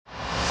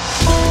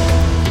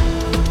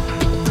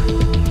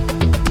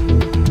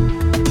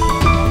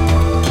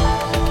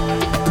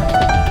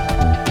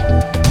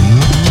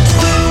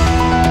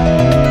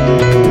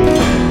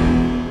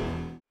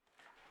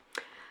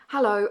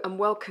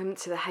welcome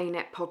to the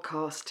Haynet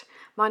podcast.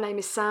 My name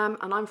is Sam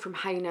and I'm from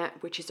Haynet,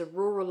 which is a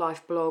rural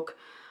life blog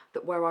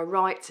where I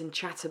write and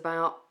chat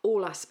about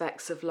all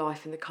aspects of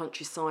life in the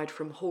countryside,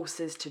 from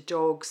horses to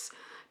dogs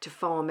to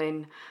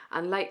farming.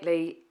 And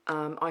lately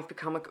I've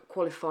become a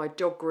qualified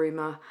dog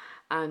groomer,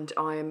 and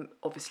I am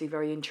obviously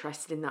very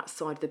interested in that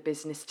side of the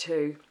business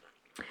too.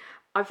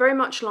 I very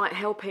much like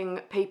helping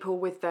people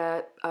with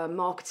their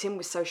marketing,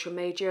 with social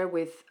media,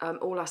 with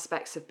all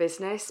aspects of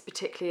business,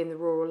 particularly in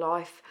the rural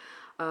life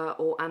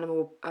or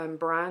animal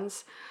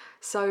brands.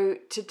 So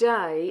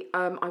today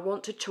I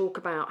want to talk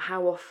about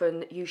how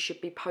often you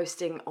should be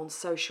posting on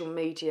social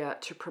media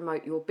to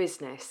promote your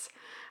business.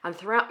 And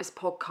throughout this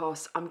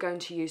podcast, I'm going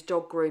to use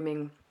dog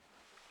grooming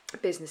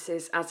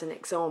businesses as an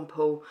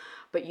example,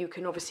 but you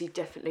can obviously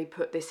definitely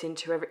put this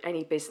into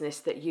any business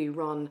that you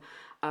run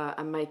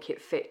and make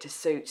it fit to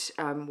suit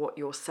what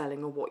you're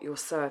selling or what your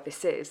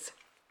service is.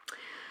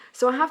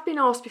 So I have been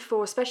asked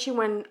before, especially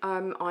when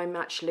I'm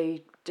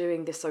actually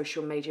doing the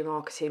social media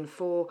marketing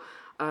for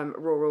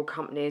rural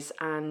companies,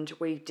 and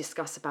we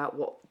discuss about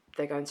what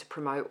they're going to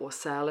promote or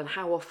sell and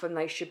how often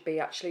they should be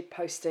actually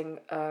posting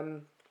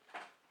on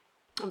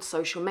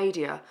social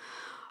media.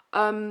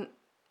 And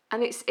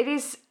it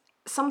is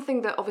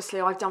something that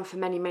obviously I've done for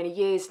many, many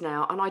years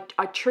now, and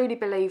I truly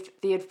believe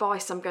the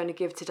advice I'm going to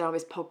give today on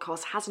this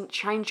podcast hasn't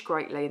changed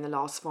greatly in the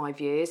last 5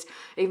 years,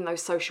 even though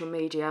social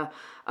media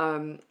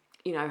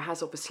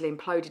has obviously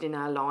imploded in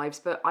our lives.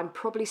 But I'm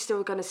probably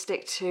still going to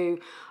stick to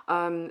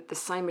the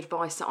same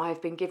advice that I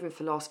have been given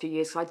for the last few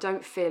years, because I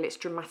don't feel it's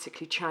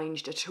dramatically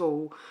changed at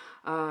all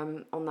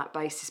on that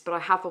basis. But I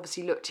have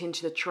obviously looked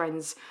into the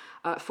trends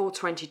for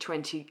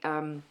 2020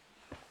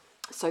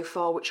 so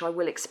far, which I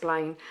will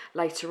explain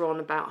later on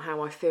about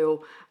how I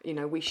feel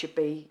we should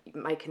be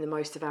making the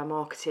most of our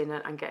marketing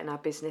and getting our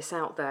business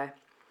out there.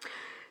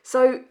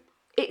 So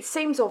it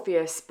seems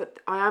obvious, but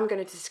I am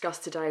going to discuss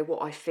today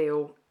what I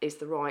feel is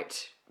the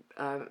right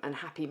and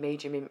happy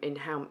medium in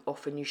how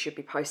often you should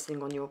be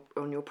posting on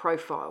your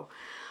profile.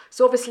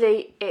 So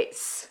obviously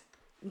it's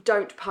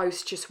don't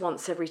post just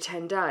once every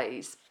 10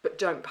 days, but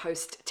don't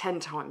post 10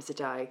 times a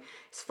day.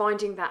 It's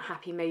finding that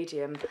happy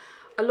medium.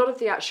 A lot of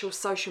the actual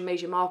social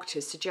media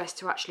marketers suggest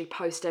to actually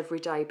post every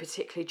day,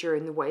 particularly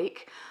during the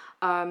week.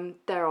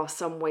 There are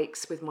some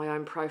weeks with my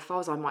own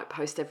profiles I might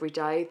post every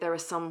day. There are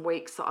some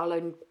weeks that I'll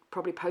only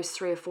probably post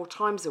 3 or 4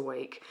 times a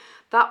week.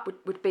 That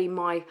would be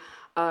my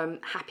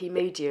happy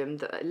medium,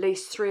 that at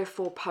least 3 or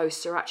 4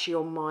 posts are actually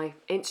on my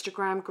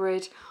Instagram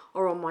grid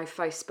or on my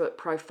Facebook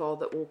profile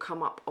that will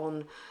come up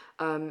on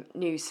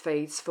news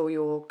feeds for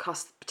your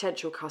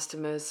potential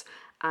customers,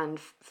 and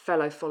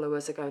fellow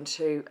followers are going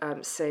to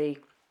see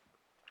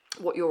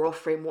what you're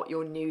offering, what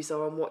your news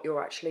are, and what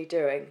you're actually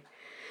doing.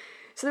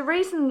 So the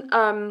reason,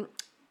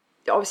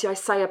 obviously I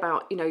say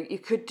about, you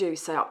could do,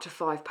 say, up to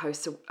 5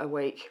 posts a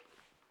week,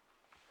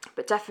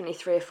 but definitely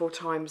 3 or 4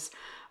 times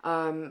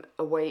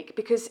a week,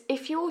 because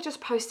if you're just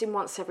posting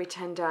once every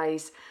 10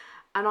 days,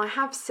 and I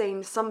have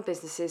seen some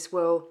businesses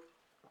will,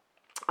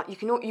 you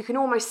can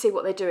almost see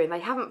what they're doing. They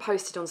haven't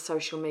posted on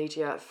social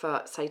media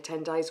for, say,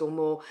 10 days or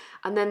more,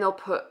 and then they'll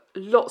put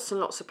lots and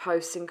lots of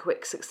posts in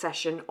quick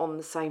succession on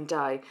the same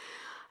day.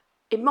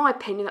 In my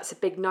opinion, that's a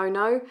big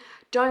no-no.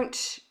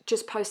 Don't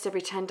just post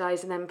every 10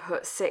 days and then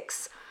put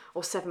 6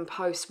 or 7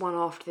 posts one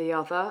after the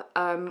other.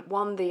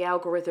 The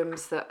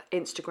algorithms that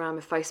Instagram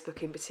and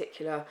Facebook in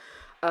particular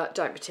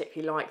don't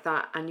particularly like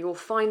that, and you'll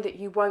find that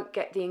you won't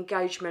get the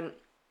engagement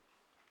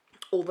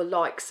or the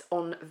likes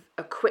on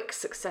a quick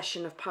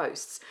succession of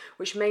posts,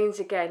 which means,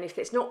 again, if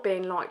it's not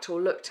being liked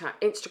or looked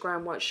at,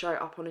 Instagram won't show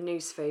it up on a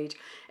news feed.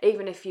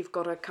 Even if you've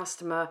got a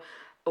customer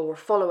or a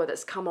follower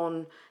that's come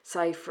on,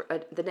 say, for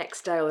the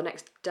next day or the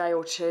next day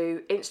or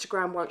two,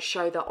 Instagram won't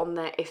show that on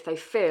there if they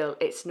feel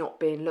it's not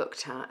being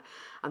looked at.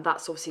 And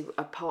that's obviously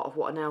a part of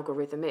what an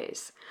algorithm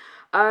is.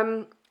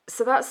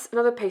 So that's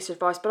another piece of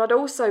advice. But I'd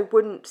also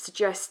wouldn't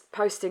suggest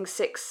posting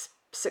 6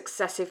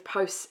 successive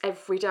posts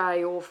every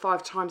day or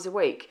 5 times a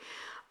week.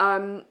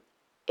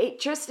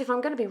 If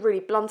I'm going to be really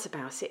blunt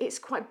about it, it's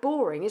quite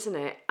boring, isn't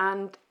it?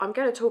 And I'm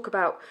going to talk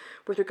about,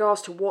 with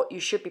regards to what you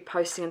should be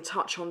posting, and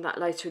touch on that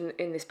later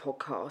in this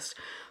podcast.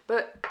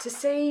 But to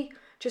see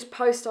just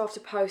post after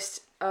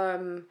post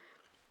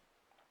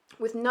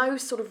with no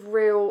sort of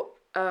real,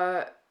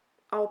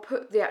 I'll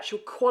put the actual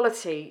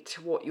quality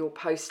to what you're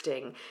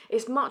posting,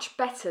 is much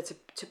better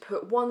to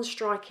put one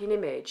striking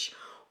image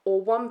or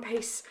one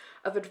piece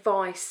of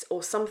advice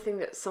or something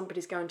that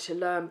somebody's going to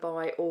learn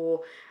by,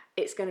 or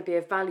it's going to be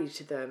of value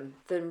to them,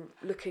 than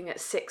looking at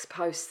 6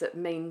 posts that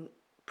mean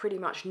pretty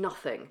much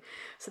nothing.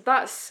 So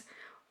that's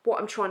what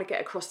I'm trying to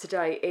get across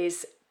today,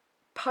 is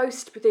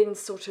post within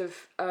sort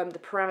of the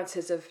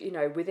parameters of,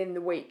 within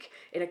the week,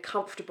 in a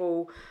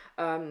comfortable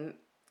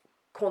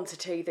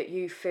quantity that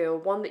you feel,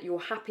 one, that you're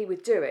happy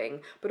with doing,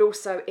 but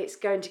also it's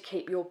going to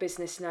keep your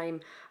business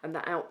name and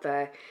that out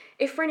there.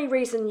 If for any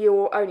reason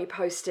you're only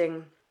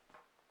posting,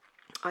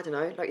 I don't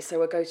know, like you say,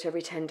 we'll go to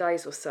every 10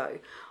 days or so.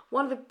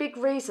 One of the big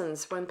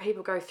reasons when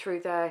people go through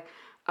their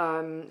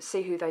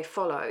see who they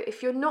follow.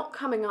 If you're not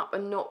coming up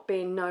and not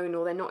being known,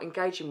 or they're not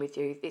engaging with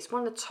you, it's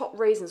one of the top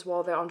reasons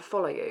why they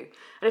unfollow you.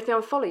 And if they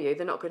unfollow you,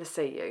 they're not going to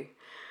see you.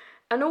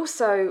 And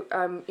also,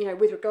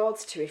 with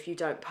regards to if you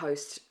don't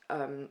post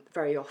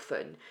very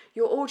often,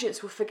 your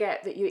audience will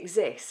forget that you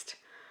exist.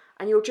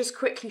 And you'll just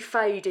quickly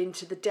fade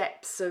into the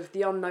depths of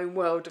the unknown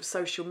world of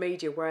social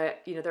media, where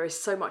there is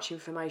so much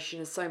information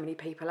and so many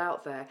people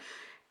out there.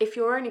 If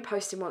you're only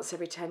posting once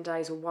every 10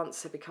 days or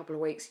once every couple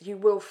of weeks, you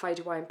will fade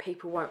away and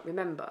people won't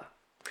remember.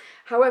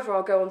 However,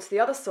 I'll go on to the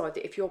other side,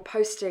 that if you're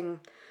posting,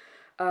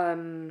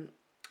 6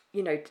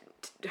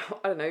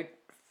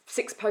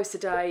 posts a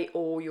day,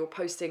 or you're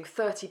posting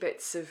 30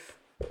 bits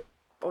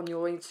on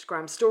your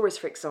Instagram stories,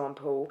 for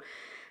example,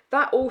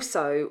 that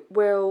also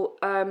will...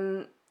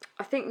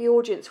 I think the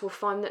audience will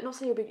find that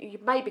not only you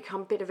may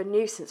become a bit of a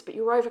nuisance, but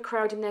you're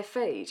overcrowding their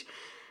feed.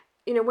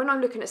 When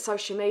I'm looking at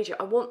social media,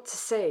 I want to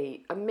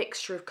see a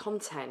mixture of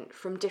content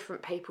from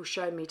different people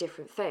showing me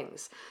different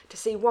things. To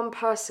see one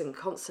person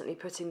constantly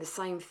putting the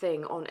same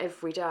thing on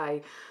every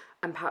day,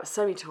 and perhaps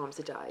so many times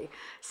a day,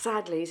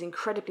 sadly is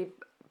incredibly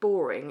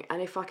boring,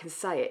 and if I can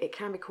say it, it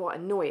can be quite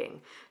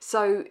annoying.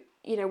 So,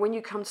 when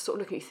you come to sort of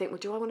look at it, you think, well,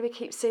 do I want to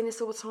keep seeing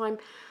this all the time?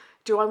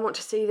 Do I want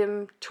to see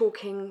them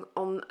talking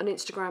on an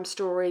Instagram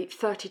story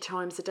 30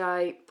 times a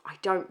day? I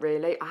don't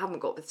really. I haven't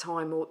got the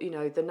time or,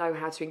 the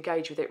know-how to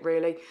engage with it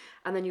really.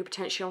 And then you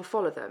potentially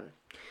unfollow them.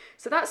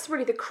 So that's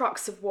really the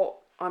crux of what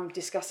I'm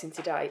discussing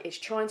today. It's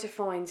trying to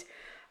find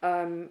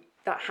that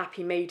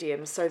happy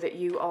medium so that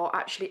you are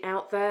actually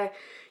out there,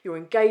 you're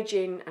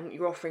engaging and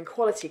you're offering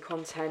quality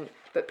content,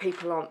 but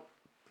people aren't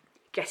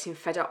getting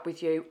fed up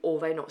with you, or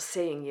they're not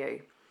seeing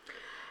you.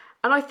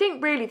 And I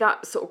think really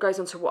that sort of goes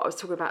on to what I was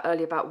talking about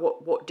earlier about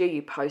what do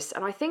you post.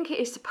 And I think it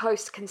is to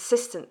post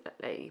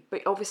consistently,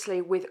 but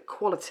obviously with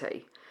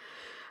quality,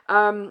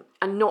 and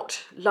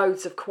not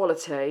loads of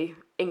quality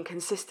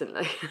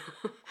inconsistently.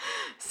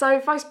 So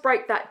if I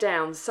break that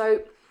down,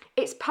 so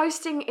it's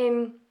posting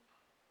in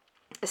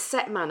a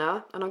set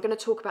manner, and I'm going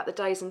to talk about the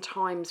days and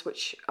times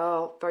which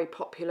are very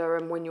popular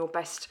and when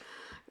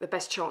the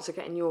best chance of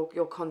getting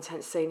your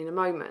content seen in a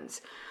moment.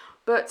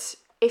 But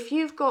if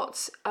you've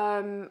got,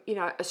 a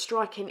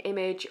striking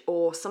image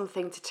or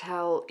something to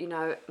tell,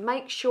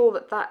 make sure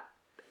that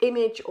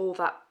image or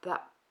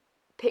that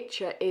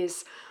picture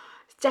is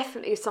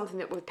definitely something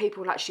that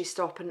people will actually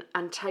stop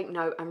and take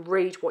note and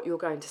read what you're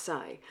going to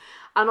say.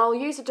 And I'll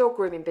use a dog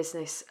grooming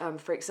business,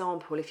 for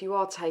example. If you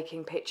are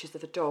taking pictures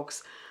of the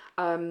dogs,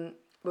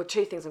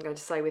 two things I'm going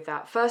to say with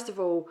that. First of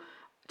all,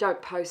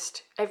 don't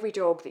post every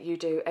dog that you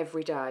do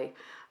every day.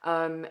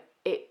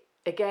 It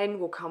again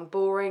will come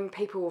boring.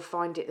 People will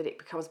find that it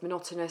becomes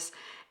monotonous.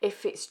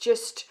 If it's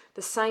just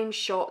the same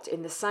shot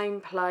in the same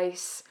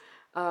place,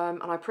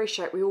 and I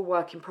appreciate we all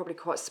work in probably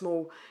quite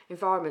small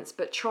environments,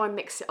 but try and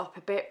mix it up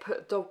a bit.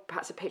 Put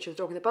perhaps a picture of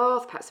the dog in the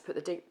bath, perhaps put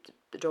the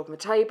dog on the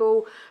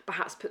table,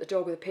 perhaps put the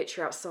dog with a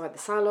picture outside the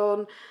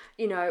salon,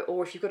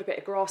 or if you've got a bit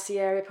of grassy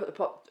area, put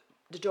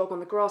the dog on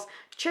the grass.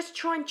 Just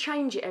try and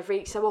change it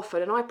every so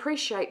often. And I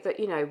appreciate that,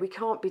 we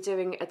can't be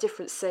doing a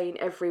different scene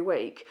every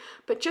week,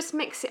 but just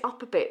mix it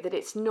up a bit, that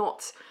it's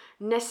not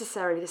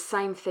necessarily the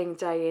same thing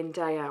day in,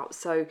 day out.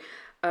 So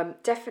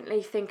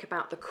definitely think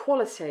about the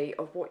quality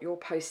of what you're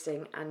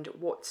posting and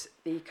what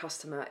the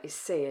customer is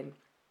seeing.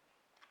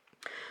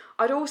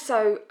 I'd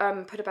also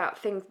put about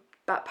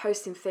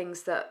posting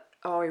things that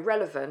are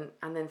irrelevant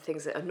and then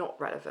things that are not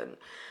relevant.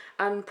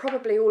 And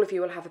probably all of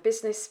you will have a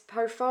business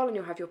profile and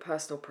you'll have your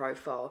personal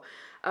profile.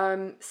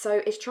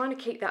 So it's trying to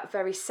keep that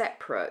very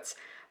separate,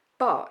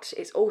 but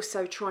it's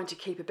also trying to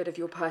keep a bit of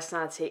your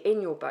personality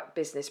in your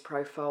business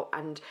profile.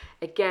 And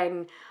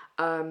again,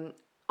 I'm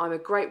a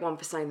great one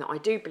for saying that I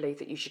do believe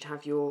that you should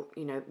have your,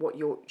 what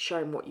you're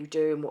showing, what you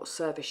do and what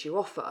service you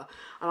offer.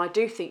 And I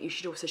do think you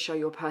should also show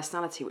your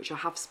personality, which I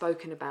have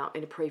spoken about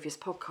in a previous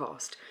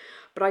podcast.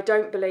 But I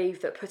don't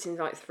believe that putting,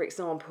 like, for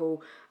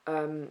example,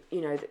 you're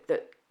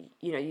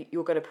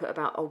going to put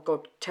about, oh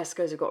God,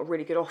 Tesco's have got a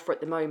really good offer at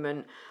the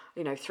moment,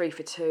 3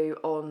 for 2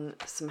 on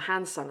some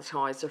hand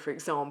sanitizer, for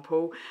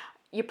example.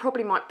 You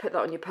probably might put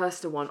that on your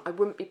personal one. I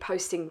wouldn't be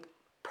posting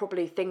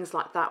probably things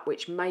like that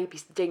which may be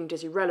deemed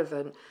as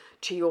irrelevant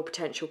to your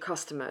potential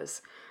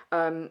customers.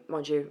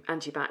 Mind you,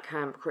 anti-bac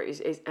hand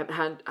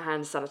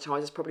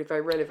sanitizer is probably very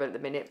relevant at the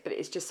minute, but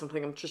it's just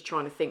something I'm just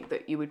trying to think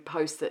that you would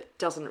post that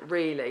doesn't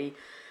really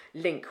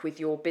link with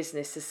your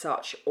business as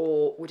such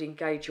or would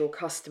engage your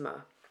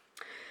customer.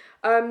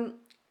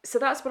 So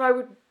that's what I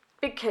would,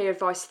 big key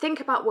advice, think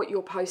about what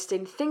you're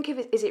posting, think of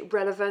it, is it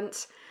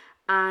relevant,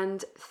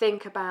 and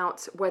think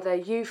about whether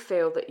you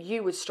feel that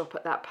you would stop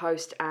at that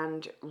post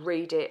and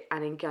read it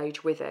and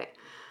engage with it,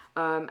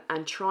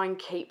 and try and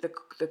keep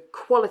the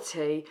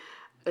quality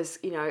as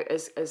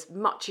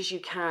much as you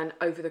can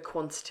over the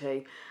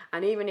quantity.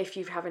 And even if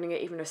you're having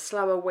even a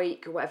slower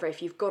week or whatever,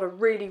 if you've got a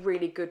really,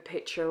 really good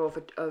picture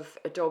of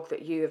a dog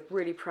that you are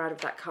really proud of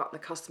that cut and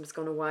the customer's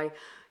gone away,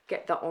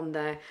 get that on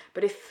there.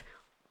 But if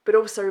But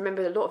also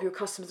remember, a lot of your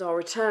customers are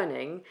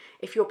returning.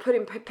 If you're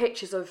putting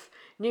pictures of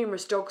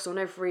numerous dogs on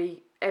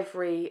every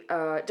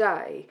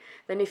day,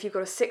 then if you've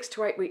got a 6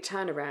 to 8 week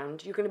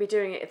turnaround, you're going to be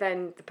doing it.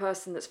 Then the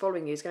person that's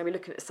following you is going to be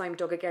looking at the same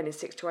dog again in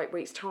 6 to 8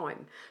 weeks'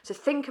 time. So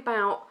think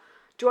about,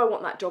 do I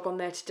want that dog on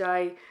there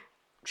today?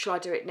 Shall I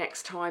do it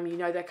next time? You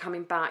know they're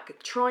coming back.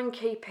 Try and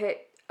keep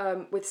it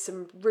with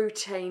some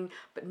routine,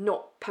 but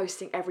not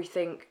posting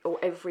everything or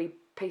every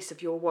piece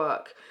of your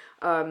work.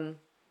 That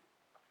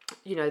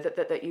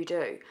you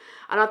do.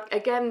 And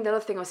again, the other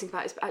thing I was thinking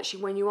about is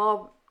actually when you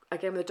are,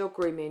 again, with the dog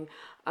grooming,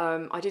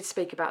 I did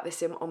speak about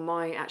this on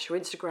my actual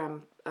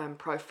Instagram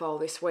profile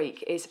this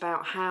week, is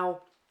about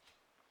how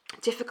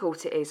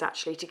difficult it is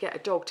actually to get a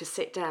dog to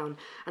sit down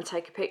and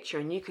take a picture.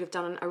 And you could have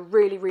done a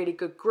really, really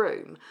good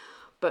groom,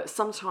 but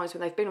sometimes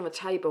when they've been on the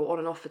table on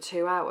and off for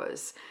 2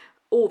 hours,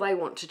 all they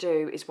want to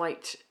do is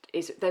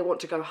they want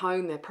to go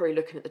home. They're probably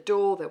looking at the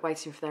door, they're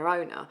waiting for their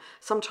owner.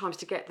 Sometimes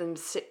to get them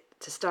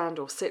to stand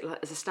or sit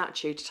as a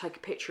statue to take a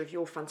picture of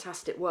your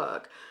fantastic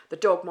work, the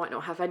dog might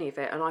not have any of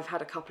it. And I've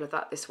had a couple of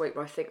that this week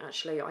where I think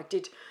actually I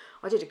did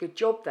a good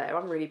job there.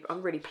 I'm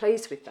really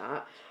pleased with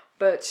that.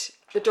 But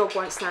the dog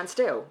won't stand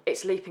still.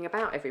 It's leaping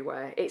about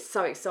everywhere. It's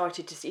so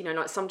excited to see,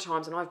 like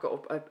sometimes, and I've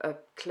got a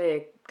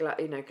clear,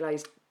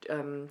 glazed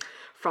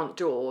front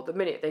door. The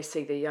minute they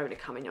see the owner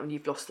coming, and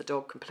you've lost the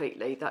dog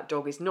completely, that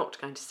dog is not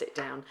going to sit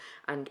down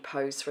and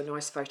pose for a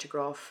nice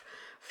photograph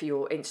for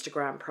your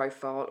Instagram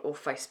profile or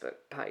Facebook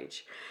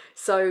page.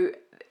 So,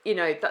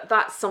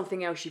 that's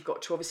something else you've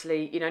got to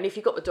obviously, and if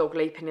you've got the dog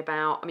leaping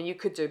about, I mean, you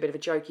could do a bit of a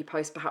jokey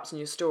post perhaps on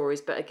your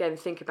stories, but again,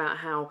 think about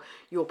how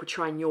you're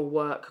portraying your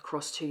work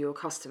across to your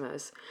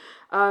customers.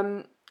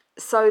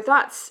 So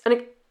that's,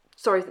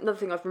 sorry, another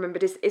thing I've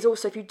remembered is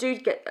also, if you do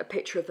get a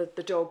picture of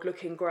the dog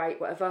looking great,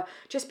 whatever,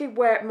 just be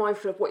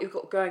mindful of what you've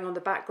got going on in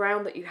the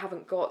background, that you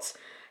haven't got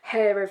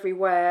hair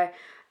everywhere,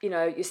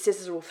 your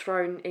scissors are all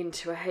thrown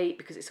into a heap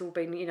because it's all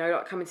been,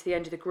 like coming to the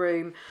end of the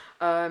groom,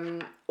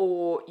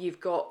 or you've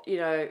got,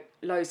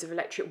 loads of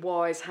electric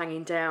wires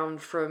hanging down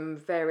from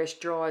various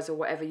dryers or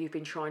whatever you've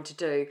been trying to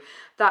do.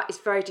 That is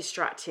very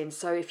distracting.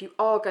 So if you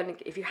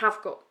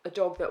have got a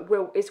dog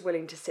that is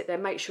willing to sit there,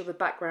 make sure the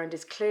background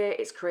is clear,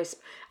 it's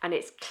crisp, and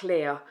it's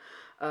clear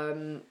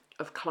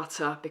of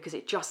clutter, because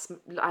it just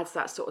adds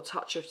that sort of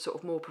touch of sort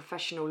of more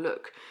professional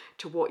look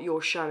to what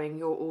you're showing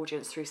your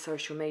audience through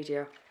social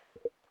media.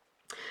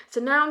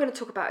 So now I'm going to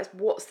talk about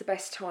what's the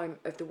best time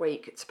of the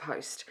week to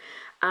post.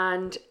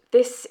 And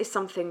this is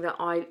something that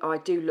I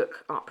do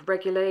look up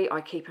regularly.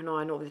 I keep an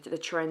eye on all the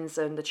trends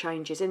and the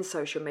changes in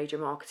social media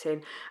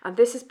marketing. And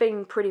this has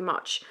been pretty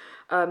much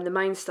the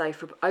mainstay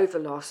for over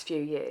the last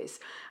few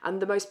years.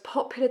 And the most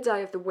popular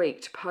day of the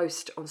week to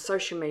post on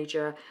social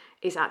media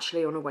is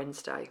actually on a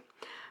Wednesday.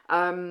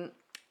 And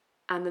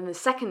then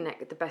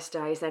the best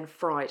day is then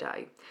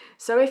Friday.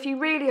 So if you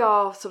really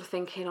are sort of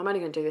thinking, I'm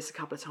only going to do this a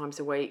couple of times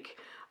a week,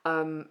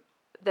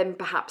 then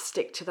perhaps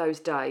stick to those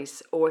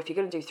days. Or if you're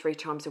going to do 3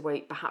 times a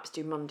week, perhaps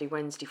do Monday,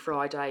 Wednesday,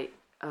 Friday.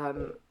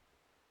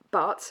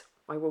 But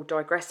I will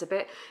digress a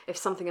bit. If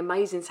something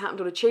amazing's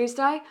happened on a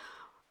Tuesday,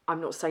 I'm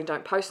not saying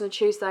don't post on a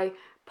Tuesday,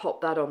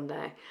 pop that on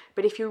there.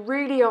 But if you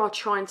really are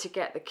trying to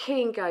get the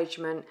key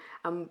engagement,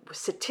 and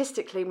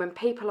statistically when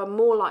people are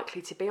more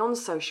likely to be on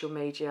social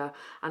media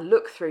and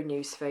look through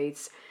news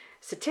feeds,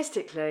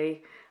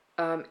 statistically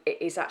it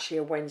is actually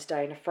a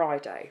Wednesday and a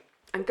Friday.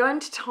 And going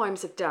to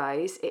times of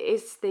days, it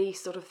is the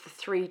sort of the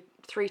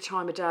three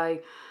time a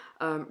day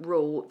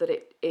rule, that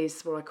it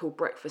is what I call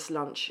breakfast,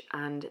 lunch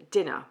and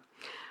dinner.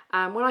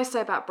 And when I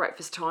say about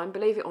breakfast time,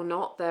 believe it or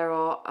not, there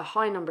are a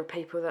high number of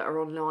people that are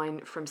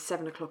online from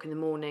 7 o'clock in the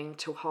morning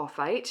till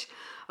 8:30.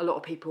 A lot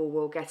of people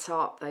will get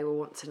up, they will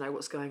want to know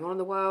what's going on in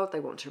the world,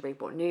 they want to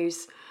read what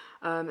news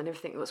and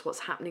everything what's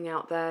happening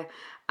out there.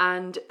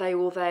 And they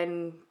will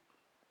then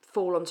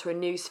fall onto a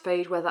news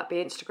feed, whether that be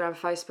Instagram,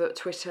 Facebook,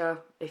 Twitter,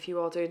 if you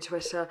are doing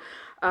Twitter,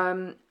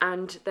 and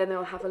then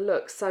they'll have a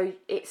look. So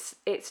it's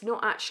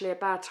not actually a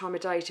bad time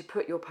of day to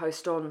put your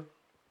post on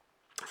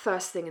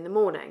first thing in the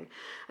morning.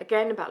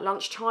 Again, about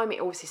lunchtime, it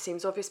obviously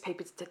seems obvious.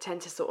 People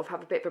tend to sort of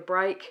have a bit of a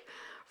break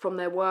from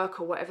their work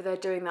or whatever they're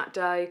doing that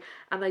day,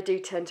 and they do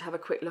tend to have a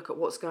quick look at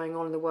what's going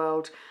on in the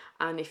world.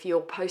 And if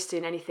you're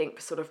posting anything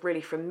sort of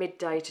really from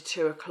midday to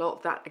 2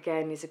 o'clock, that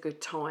again is a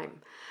good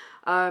time.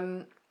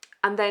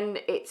 And then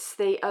it's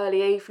the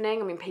early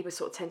evening. I mean, people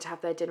sort of tend to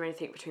have their dinner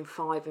anything between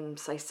 5 and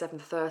say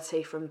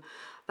 7:30. From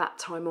that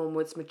time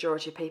onwards,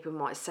 majority of people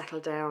might settle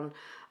down.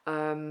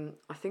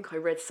 I think I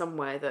read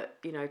somewhere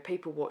that,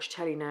 people watch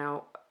telly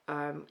now.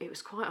 It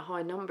was quite a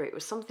high number. It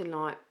was something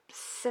like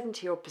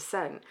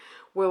 70%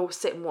 will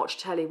sit and watch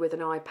telly with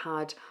an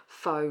iPad,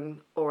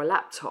 phone or a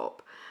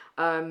laptop.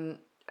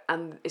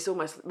 And it's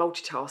almost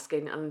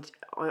multitasking, and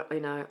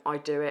I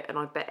do it, and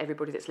I bet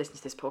everybody that's listening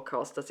to this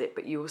podcast does it.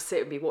 But you will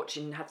sit and be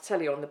watching and have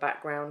telly on the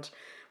background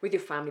with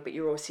your family, but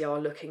you obviously are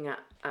looking at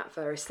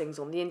various things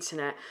on the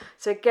internet.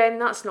 So again,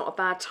 that's not a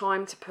bad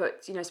time to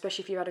put,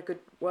 especially if you had a good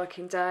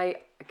working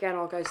day. Again,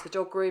 I'll go to the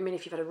dog grooming.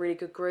 If you've had a really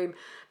good groom,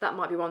 that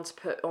might be one to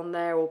put on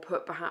there, or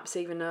put perhaps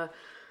even a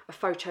a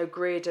photo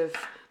grid of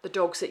the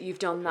dogs that you've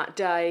done that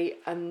day,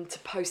 and to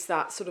post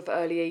that sort of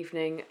early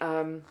evening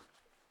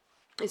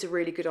is a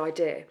really good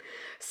idea.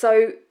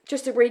 So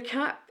just to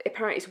recap,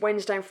 apparently it's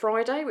Wednesday and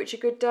Friday, which are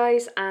good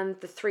days, and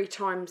the 3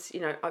 times,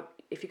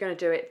 if you're going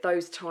to do it,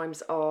 those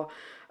times are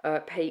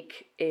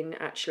peak in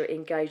actual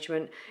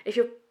engagement. If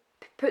you're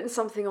putting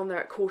something on there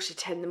at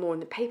 9:45 in the morning,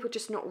 the people are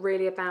just not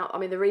really about. I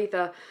mean, they're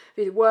either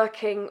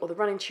working, or they're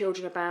running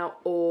children about,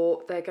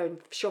 or they're going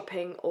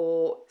shopping,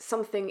 or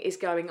something is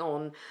going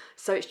on.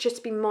 So it's just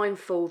to be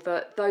mindful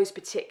that those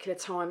particular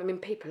time, I mean,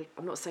 people,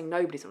 I'm not saying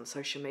nobody's on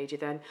social media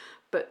then,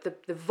 but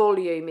the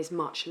volume is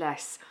much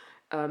less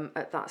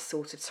at that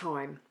sort of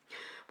time.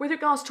 With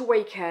regards to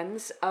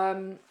weekends,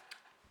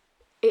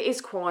 it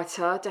is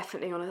quieter,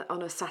 definitely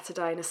on a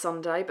Saturday and a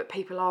Sunday, but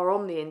people are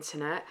on the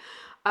internet.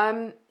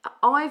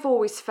 I've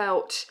always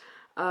felt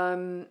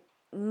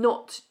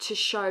not to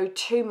show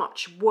too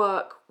much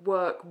work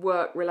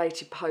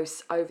related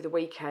posts over the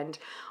weekend.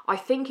 I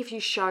think if you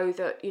show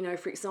that,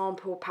 for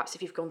example, perhaps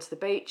if you've gone to the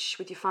beach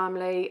with your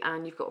family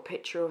and you've got a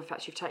picture of,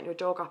 perhaps you've taken your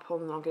dog up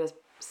on, I'm going to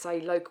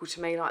say local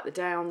to me, like the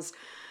Downs,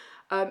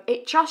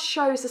 it just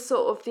shows the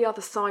sort of the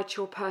other side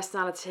to your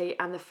personality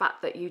and the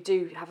fact that you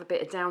do have a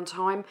bit of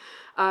downtime.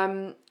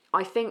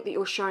 I think that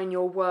you're showing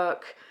your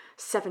work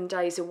 7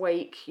 days a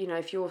week.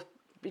 If you're,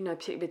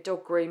 particularly with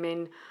dog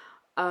grooming,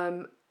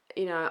 I'm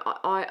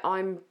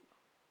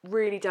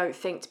really don't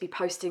think to be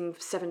posting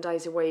 7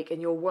 days a week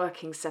and you're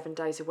working 7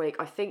 days a week.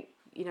 I think,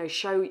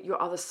 show your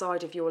other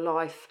side of your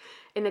life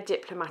in a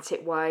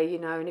diplomatic way,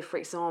 and if, for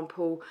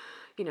example,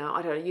 I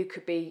don't know, you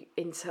could be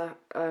into,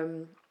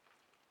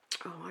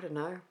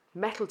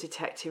 metal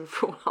detecting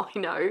for all I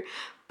know.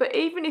 But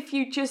even if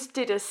you just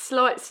did a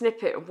slight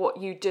snippet of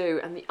what you do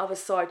and the other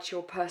side to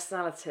your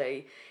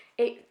personality,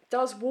 it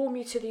does warm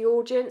you to the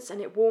audience,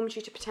 and it warms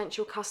you to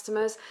potential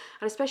customers,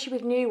 and especially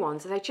with new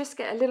ones, and they just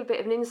get a little bit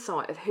of an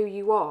insight of who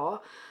you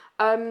are.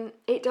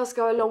 It does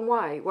go a long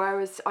way.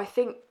 Whereas I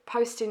think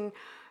posting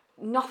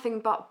nothing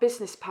but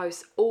business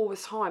posts all the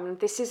time, and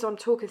this is, I'm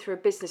talking through a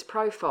business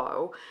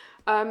profile,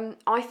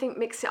 I think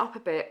mix it up a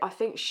bit. I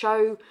think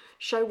show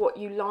what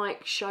you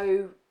like,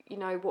 show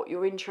what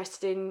you're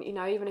interested in,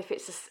 even if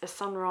it's a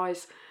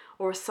sunrise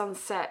or a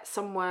sunset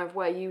somewhere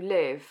where you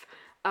live.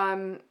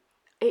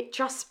 It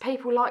just,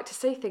 people like to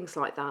see things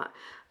like that,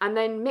 and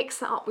then mix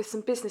that up with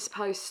some business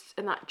posts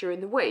and that during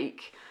the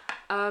week.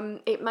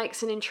 It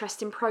makes an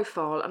interesting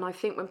profile, and I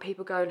think when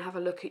people go and have a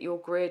look at your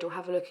grid or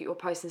have a look at your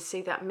post and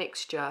see that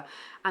mixture,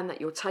 and that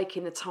you're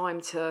taking the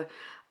time to,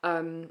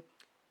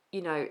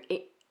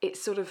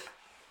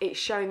 it's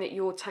showing that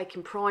you're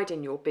taking pride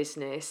in your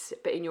business,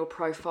 but in your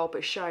profile,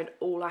 but showing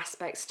all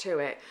aspects to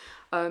it.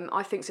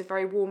 I think it's a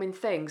very warming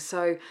thing,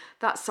 so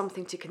that's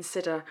something to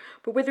consider.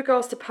 But with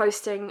regards to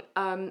posting,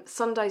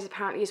 Sundays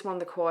apparently is one of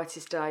the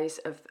quietest days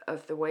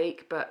of the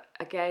week, but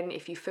again,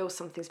 if you feel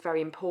something's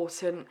very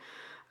important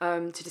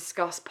to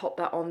discuss, pop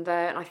that on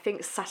there. And I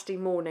think Saturday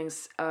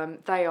mornings,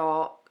 they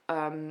are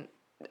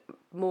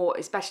more,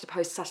 it's better to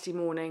post Saturday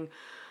morning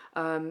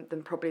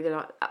than probably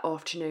the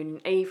afternoon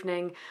and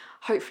evening.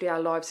 Hopefully our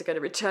lives are going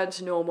to return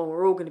to normal.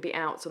 We're all going to be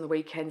out on the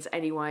weekends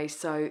anyway,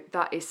 so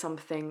that is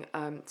something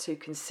to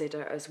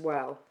consider as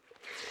well.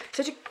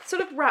 So to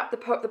sort of wrap the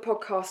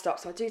podcast up,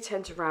 so I do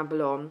tend to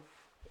ramble on,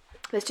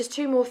 there's just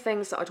 2 more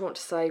things that I'd want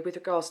to say with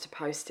regards to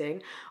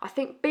posting. I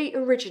think be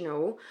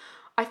original.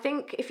 I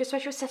think if you're, especially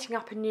if you're setting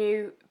up a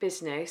new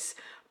business,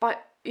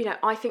 but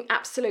I think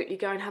absolutely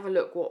go and have a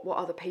look what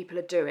other people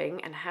are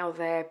doing and how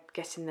they're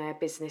getting their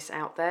business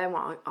out there.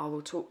 Well, I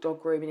will talk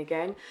dog grooming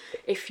again.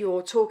 If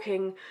you're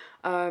talking,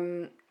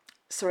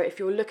 if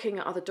you're looking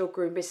at other dog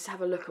grooming businesses,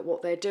 have a look at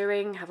what they're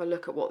doing, have a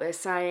look at what they're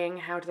saying,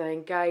 how do they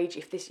engage.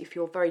 If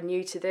you're very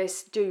new to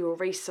this, do your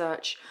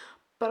research,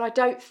 but I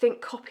don't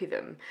think copy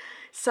them.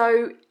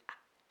 So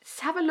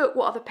have a look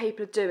what other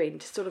people are doing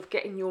to sort of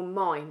get in your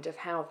mind of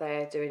how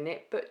they're doing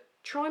it, but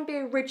try and be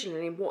original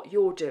in what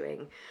you're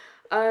doing.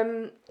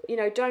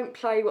 Don't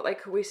play what they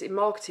call, in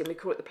marketing, we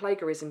call it the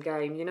plagiarism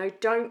game.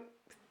 Don't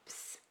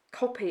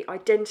copy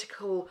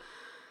identical,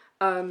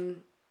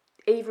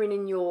 even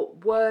in your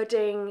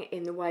wording,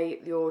 in the way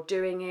you're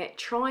doing it.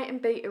 Try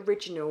and be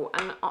original.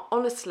 And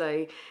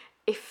honestly,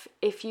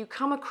 if you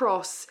come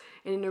across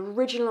in an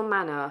original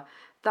manner,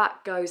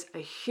 that goes a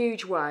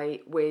huge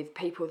way with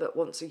people that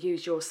want to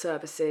use your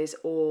services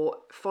or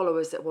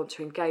followers that want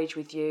to engage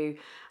with you.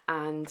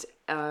 And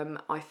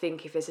I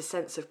think if there's a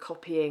sense of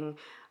copying,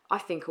 I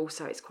think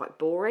also it's quite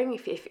boring.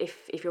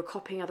 If you're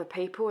copying other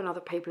people and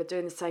other people are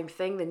doing the same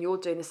thing, then you're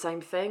doing the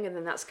same thing, and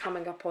then that's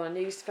coming up on a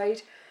news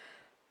feed.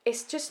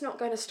 It's just not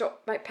going to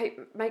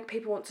make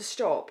people want to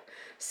stop.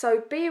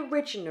 So be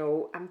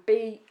original and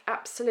be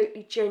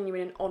absolutely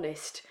genuine and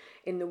honest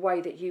in the way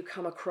that you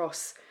come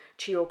across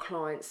to your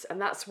clients, and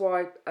that's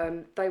why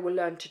they will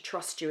learn to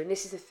trust you. And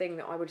this is the thing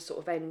that I would sort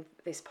of end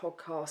this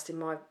podcast in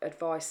my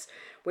advice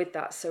with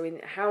that. So in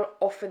how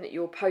often that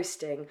you're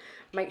posting,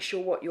 make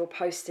sure what you're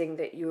posting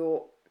that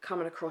you're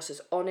coming across as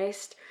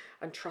honest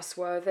and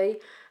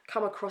trustworthy,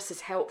 come across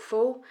as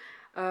helpful,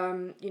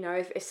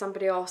 If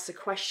somebody asks a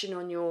question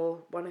on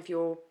one of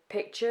your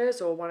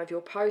pictures or one of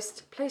your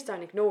posts, please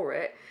don't ignore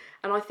it.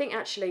 And I think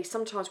actually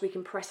sometimes we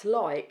can press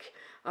like.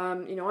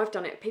 I've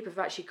done it. People have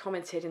actually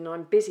commented, and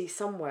I'm busy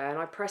somewhere, and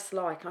I press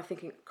like, and I'm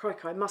thinking,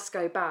 crikey, I must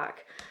go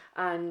back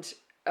and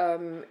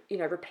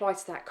reply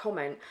to that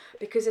comment,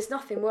 because there's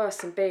nothing worse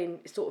than being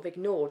sort of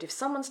ignored. If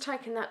someone's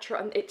taken that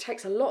and it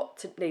takes a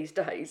lot these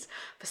days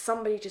for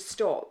somebody to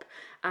stop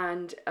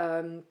and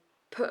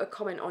put a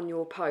comment on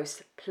your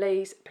post,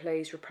 please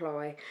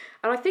reply.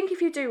 And I think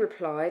if you do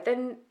reply,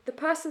 then the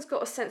person's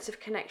got a sense of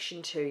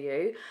connection to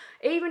you,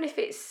 even if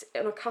it's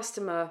on a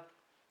customer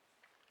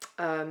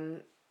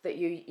that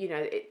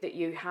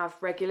you have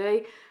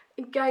regularly.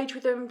 Engage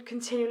with them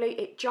continually.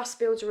 It just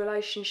builds a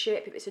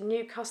relationship. If it's a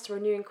new customer,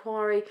 a new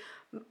inquiry,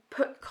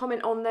 put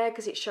comment on there,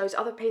 because it shows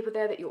other people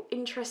there that you're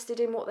interested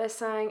in what they're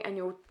saying and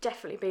you're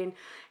definitely being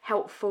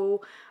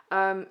helpful.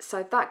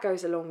 So that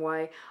goes a long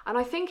way. And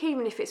I think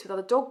even if it's with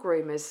other dog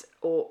groomers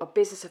or a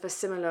business of a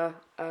similar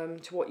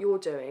to what you're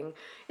doing,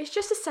 it's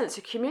just a sense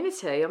of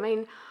community. I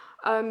mean,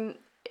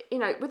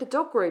 with the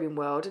dog grooming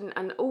world,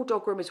 and all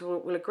dog groomers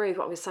will agree with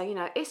what I'm going to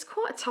say, it's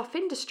quite a tough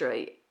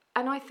industry.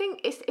 And I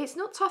think it's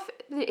not tough,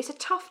 it's a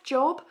tough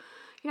job.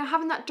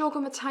 Having that dog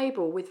on the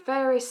table with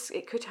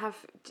it could have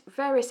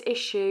various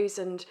issues,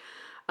 and,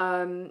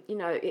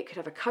 it could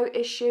have a coat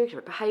issue, it could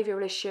have a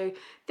behavioural issue.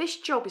 This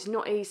job is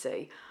not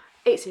easy.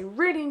 It's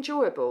really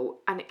enjoyable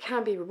and it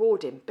can be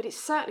rewarding, but it's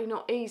certainly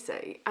not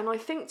easy. And I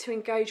think to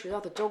engage with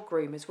other dog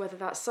groomers, whether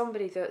that's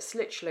somebody that's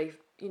literally,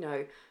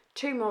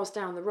 2 miles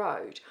down the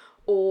road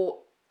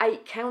or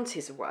 8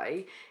 counties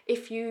away,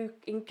 if you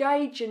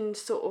engage and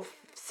sort of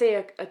see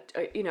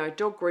a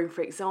dog groom,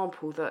 for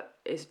example, that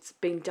is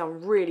being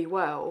done really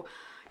well,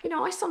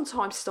 I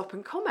sometimes stop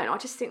and comment. I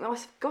just think,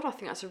 God, I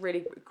think that's a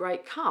really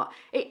great cut.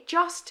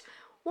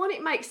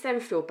 It makes them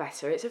feel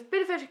better. It's a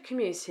bit of a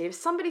community. If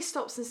somebody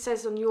stops and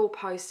says on your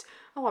post,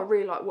 oh, I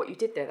really like what you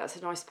did there, that's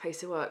a nice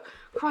piece of work,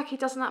 crikey,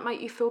 doesn't that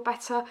make you feel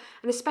better?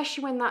 And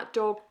especially when that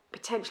dog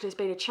potentially has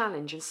been a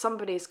challenge and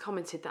somebody has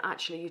commented that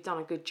actually you've done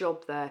a good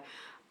job there,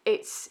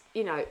 it's,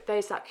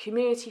 there's that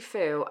community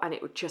feel, and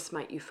it would just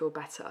make you feel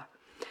better.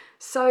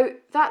 So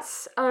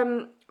that's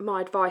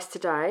my advice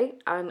today,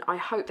 and I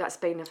hope that's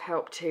been of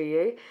help to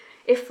you.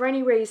 If for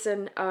any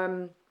reason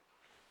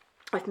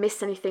I've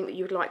missed anything that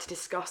you would like to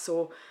discuss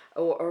or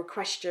a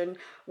question,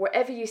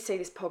 wherever you see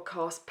this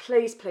podcast,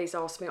 please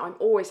ask me. I'm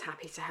always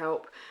happy to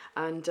help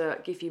and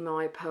give you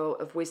my pearl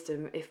of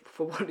wisdom, if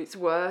for what it's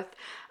worth.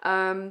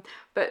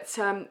 But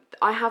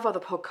I have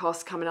other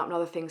podcasts coming up and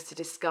other things to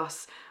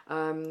discuss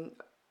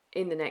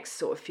in the next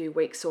sort of few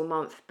weeks or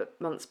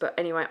months. But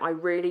anyway, I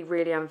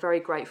really am very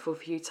grateful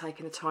for you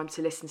taking the time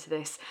to listen to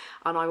this,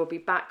 and I will be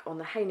back on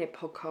the Hey Nib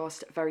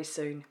podcast very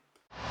soon.